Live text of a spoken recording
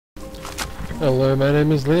Hello, my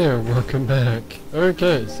name is Leo. Welcome back.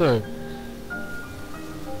 Okay, so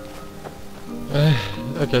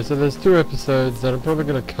so there's 2 episodes that I'm probably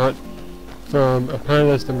going to cut from a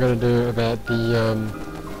playlist I'm going to do about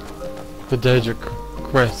the Daedric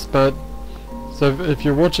quest. But so if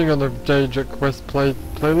you're watching on the Daedric quest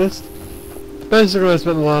playlist, basically I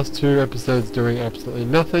spent the last 2 episodes doing absolutely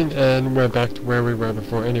nothing, and we're back to where we were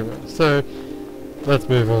before anyway. So let's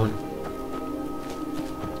move on.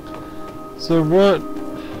 So what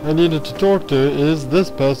I needed to talk to is this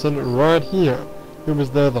person right here, who was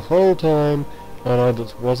there the whole time, and I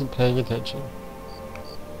just wasn't paying attention.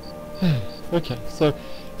 Okay, so,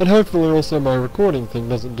 and hopefully also my recording thing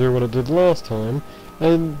doesn't do what it did last time,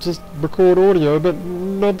 and just record audio but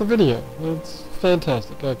not the video. That's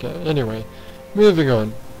fantastic. Okay, anyway, moving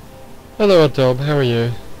on. Hello, Adob, how are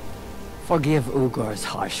you? Forgive Ugor's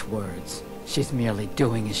harsh words. She's merely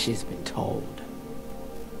doing as she's been told.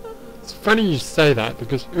 It's funny you say that,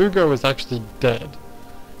 because Ugo was actually dead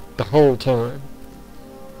the whole time.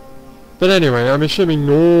 But anyway, I'm assuming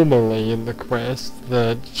normally in the quest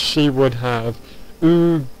that she would have,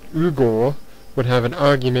 Ugor would have an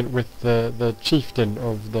argument with the chieftain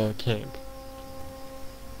of the camp.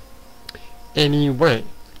 Anyway,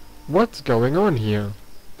 what's going on here?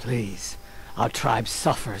 Please, our tribe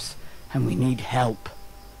suffers, and we need help.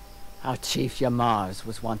 Our chief Yamars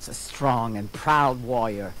was once a strong and proud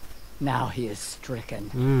warrior. Now he is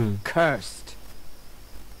stricken, cursed.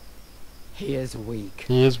 He is weak.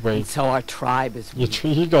 He is weak. And so our tribe is weak.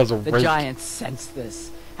 You guys are weak. The giants sense this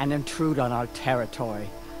and intrude on our territory.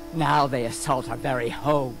 Now they assault our very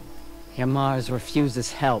home. Yamars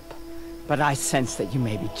refuses help, but I sense that you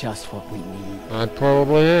may be just what we need. I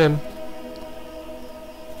probably am.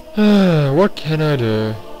 What can I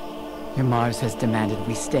do? Yamars has demanded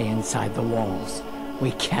we stay inside the walls.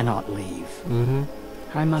 We cannot leave.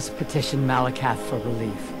 I must petition Malakath for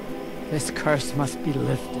relief. This curse must be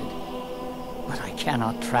lifted. But I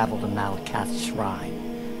cannot travel to Malakath's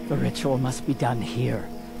shrine. The ritual must be done here,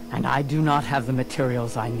 and I do not have the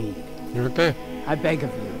materials I need. You're okay. I beg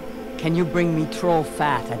of you, can you bring me troll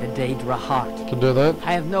fat and a Daedra heart? Can do that.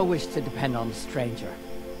 I have no wish to depend on a stranger,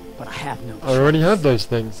 but I have no choice. I already have those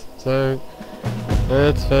things, so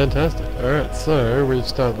that's fantastic. Alright, so we've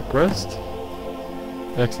started the quest.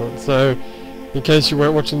 Excellent. So, in case you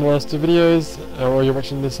weren't watching the last 2 videos, or you're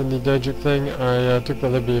watching this in the Daedric thing, I took the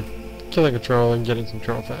liberty of killing a troll and getting some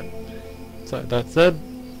troll fat. So, that said,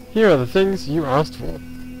 here are the things you asked for.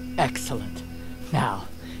 Excellent. Now,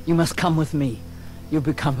 you must come with me. You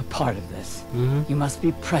become a part of this. You must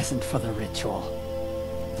be present for the ritual.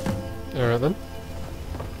 Alright then.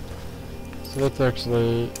 So let's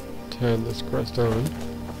actually turn this quest on.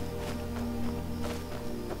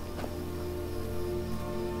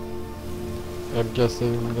 I'm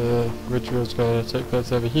guessing the ritual is going to take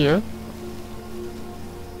place over here.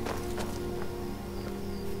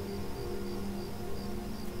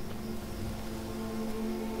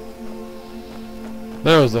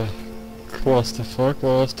 That was a clusterfuck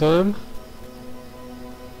last time.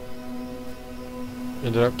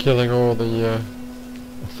 Ended up killing all the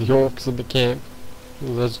orcs in the camp.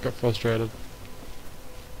 They just got frustrated.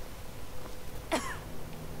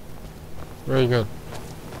 Where are you going?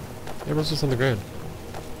 Everyone's just on the ground.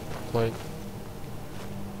 Like,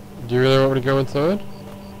 do you really want me to go inside?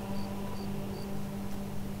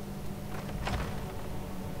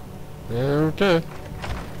 Okay.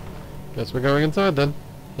 Guess we're going inside then.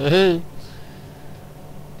 Hey.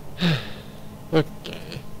 Okay.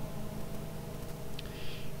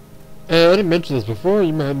 I didn't mention this before.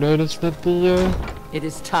 You might notice that the It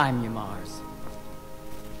is time, Yamars.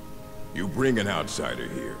 You bring an outsider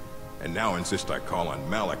here, and now insist I call on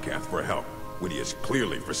Malakath for help, when he has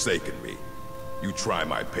clearly forsaken me. You try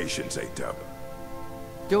my patience, Atub.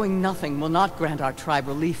 Doing nothing will not grant our tribe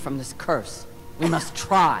relief from this curse. We must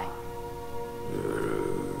try.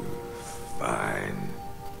 Fine.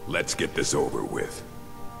 Let's get this over with.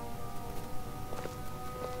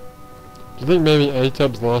 Do you think maybe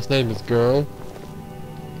Atub's last name is Girl?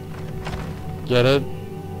 Get it?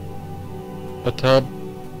 Atub?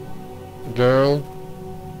 Girl?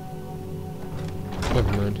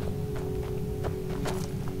 Never mind.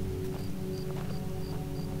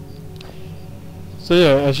 So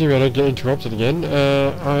yeah, as you don't get interrupted again,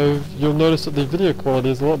 you'll notice that the video quality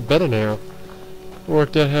is a lot better now. I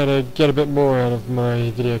worked out how to get a bit more out of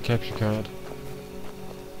my video capture card.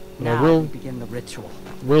 Now we begin the ritual.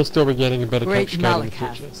 We'll still be getting a better Great capture card in the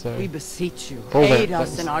Malakath, future, so... we beseech you, Hold aid that,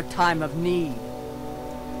 us in our time of need.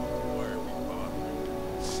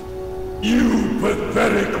 You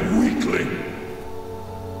pathetic weakling!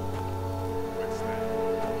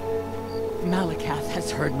 Malakath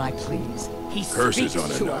has heard my pleas. He Curses speaks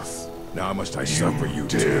aren't to enough. us. Now must I suffer you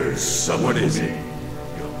Dare too? summon What is me, it?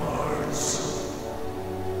 Yamars.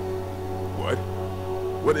 What?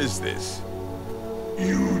 What is this?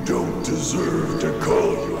 You don't deserve to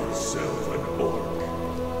call yourself an orc.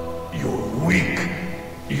 You're weak,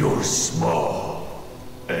 you're small,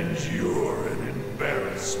 and you're an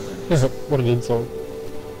embarrassment. What an insult.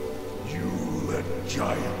 You let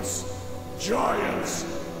giants,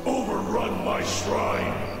 overrun my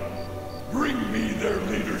shrine. Bring me their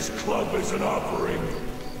leader's club as an offering,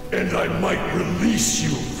 and I might release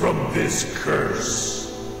you from this curse.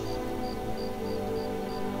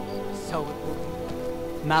 So it will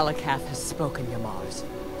be. Malakath has spoken, Yamars.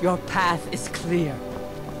 Your path is clear.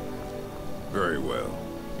 Very well.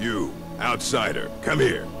 You, outsider, come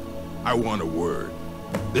here. I want a word.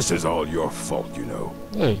 This is all your fault, you know.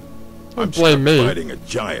 Hey, I'm don't blame me. fighting a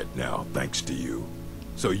giant now, thanks to you.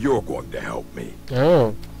 So you're going to help me.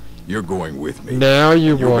 Oh, You're going with me. now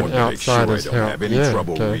you You're want going to make sure I outsiders don't help. have any Yeah,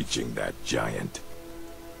 trouble okay. reaching that giant.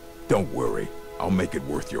 Don't worry. I'll make it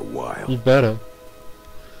worth your while. You better.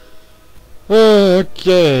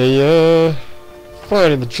 Okay,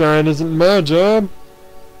 fighting the giant isn't my job.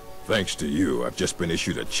 Thanks to you, I've just been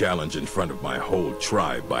issued a challenge in front of my whole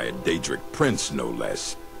tribe by a Daedric prince, no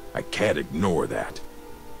less. I can't ignore that.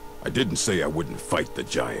 I didn't say I wouldn't fight the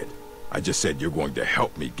giant. I just said you're going to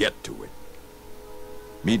help me get to it.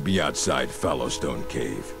 Meet me outside Fallowstone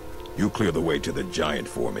Cave. You clear the way to the giant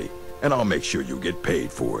for me, and I'll make sure you get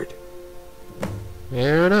paid for it.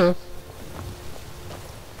 Fair enough.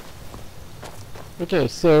 Okay,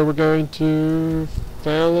 so we're going to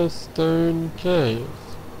Fallowstone Cave.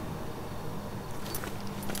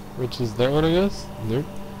 Which is that one, I guess? Nope.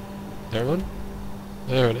 That one?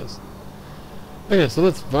 There it is. Okay, so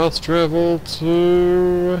let's fast travel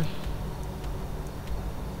to...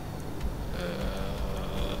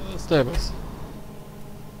 stables.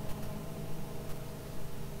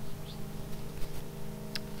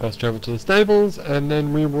 Fast travel to the stables, and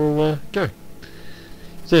then we will go.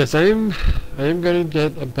 So yes, I am going to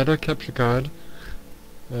get a better capture card.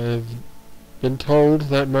 I've been told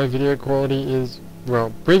that my video quality is,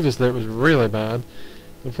 well, previously it was really bad.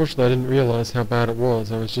 Unfortunately, I didn't realize how bad it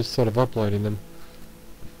was. I was just sort of uploading them.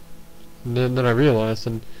 And then I realized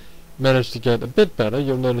and managed to get a bit better.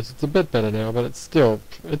 You'll notice it's a bit better now, but it's still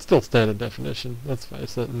standard definition, let's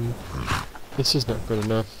face it, and it's just not good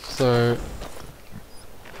enough. So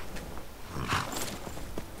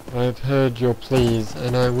I've heard your pleas,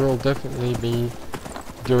 and I will definitely be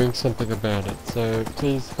doing something about it. So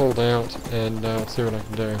please hold out, and I'll see what I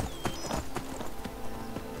can do.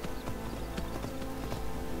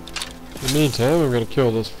 In the meantime, I'm going to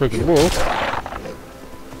kill this freaking wolf.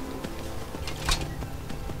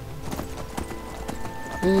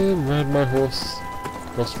 And ride my horse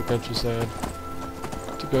across the countryside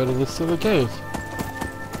to go to this silly cave.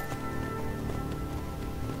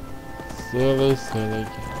 Silly cave.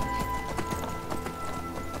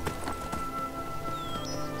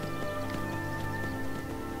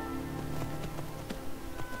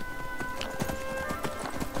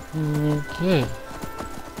 Okay.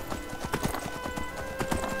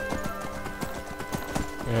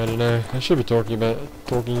 I don't know. I should be talking about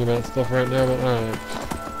stuff right now, but I don't know.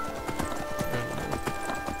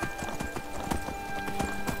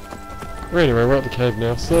 Well, anyway, we're at the cave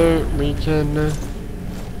now, so we can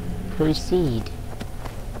proceed.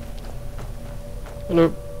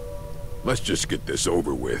 Hello. Let's just get this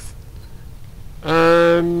over with.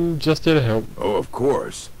 I'm just here to help. Oh, of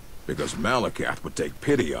course. Because Malakath would take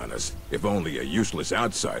pity on us if only a useless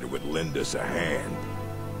outsider would lend us a hand.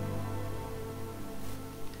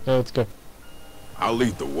 Let's go. I'll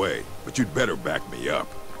lead the way, but you'd better back me up.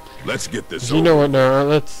 Let's get this over. You know what now,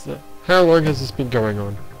 let's... how long has this been going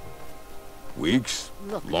on? Weeks?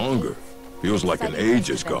 Longer. Feels like an age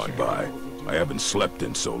has gone by. I haven't slept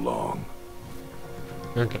in so long.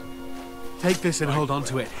 Okay. Take this and hold on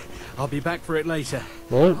to it. I'll be back for it later.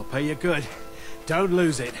 What? I'll pay you good. Don't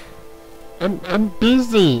lose it. I'm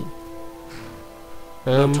busy.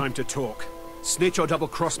 No time to talk. Snitch or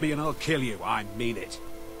double-cross me and I'll kill you. I mean it.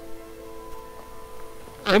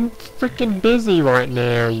 I'm freaking busy right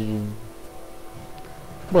now, you...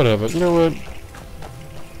 Whatever, you know what?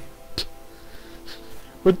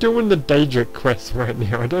 We're doing the Daedric quest right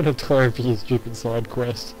now. I don't have time for your stupid side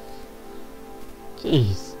quest.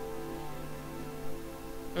 Jeez.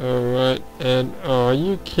 Alright, and oh, are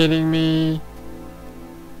you kidding me?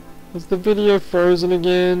 Is the video frozen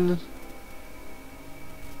again?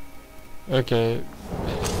 Okay.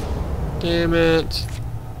 Damn it.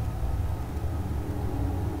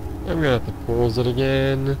 I'm gonna have to pause it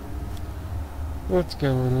again. What's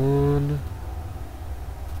going on?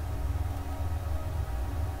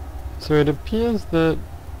 So it appears that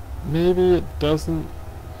maybe it doesn't...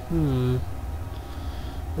 I'm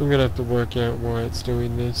gonna have to work out why it's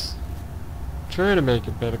doing this. Trying to make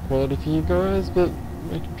it better quality for you guys, but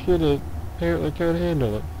my computer apparently can't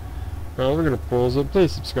handle it. Well, we're gonna pause it.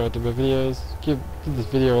 Please subscribe to my videos, give this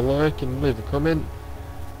video a like, and leave a comment.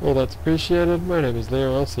 All that's appreciated. My name is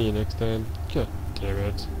Leo. I'll see you next time. God damn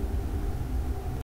it.